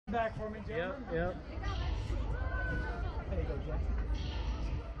Back for me, gentlemen. Yep. There you go, Jack.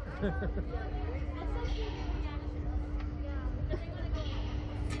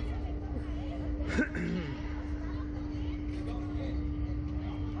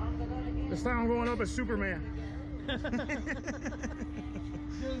 This time I'm going up as Superman.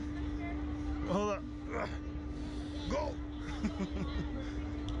 Hold up. Go!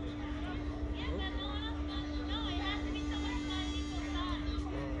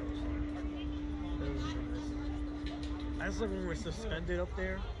 That's like when we're suspended up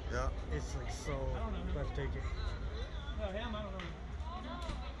there. Yeah. It's like so breathtaking. No, him, I don't know.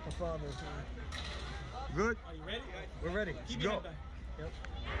 My father. Good? Are you ready? We're ready. Keep your Go. head back. Yep.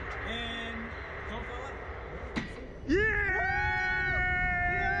 And come forward. Yeah!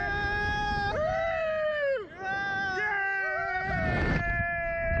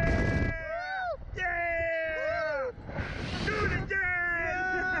 Do it again!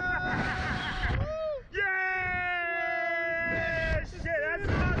 Yeah! Shit, that's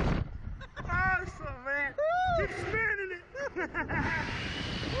awesome, man! Keep spinning it!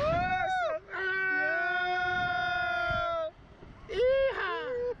 Awesome!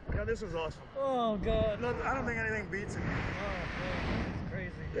 Yeah, this was awesome. Oh god. Look, I don't think anything beats it. Oh man, it's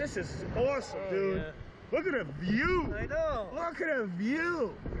crazy. This is awesome, dude. Yeah. Look at the view. I know. Look at the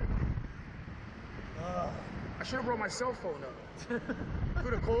view. I should have brought my cell phone up.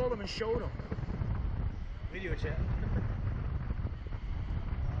 Could have called him and showed him. Video chat.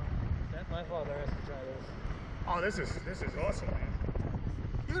 That's my father has to try this. Oh, this is awesome, man.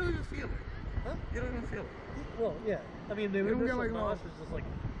 You don't even feel it. Huh? You don't even feel it. Well, yeah. I mean, don't this get like like is just like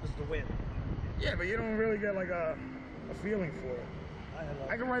just the wind. Yeah, but you don't really get like a feeling for it.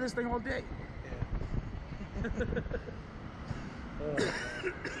 I can ride this thing all day.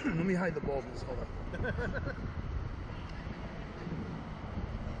 Let me hide the bulbs. Hold on.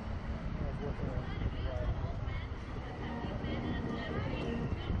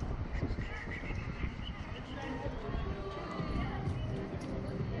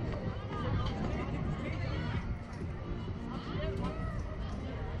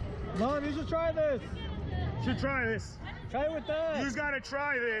 Mom, you should try this. Should try this. Try it with that. You just gotta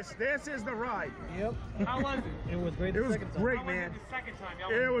try this. This is the ride. Yep. How was it? It was great. It was the second time. great, How was man. it the second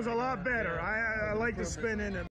time? It was a lot better. I like to spin in it.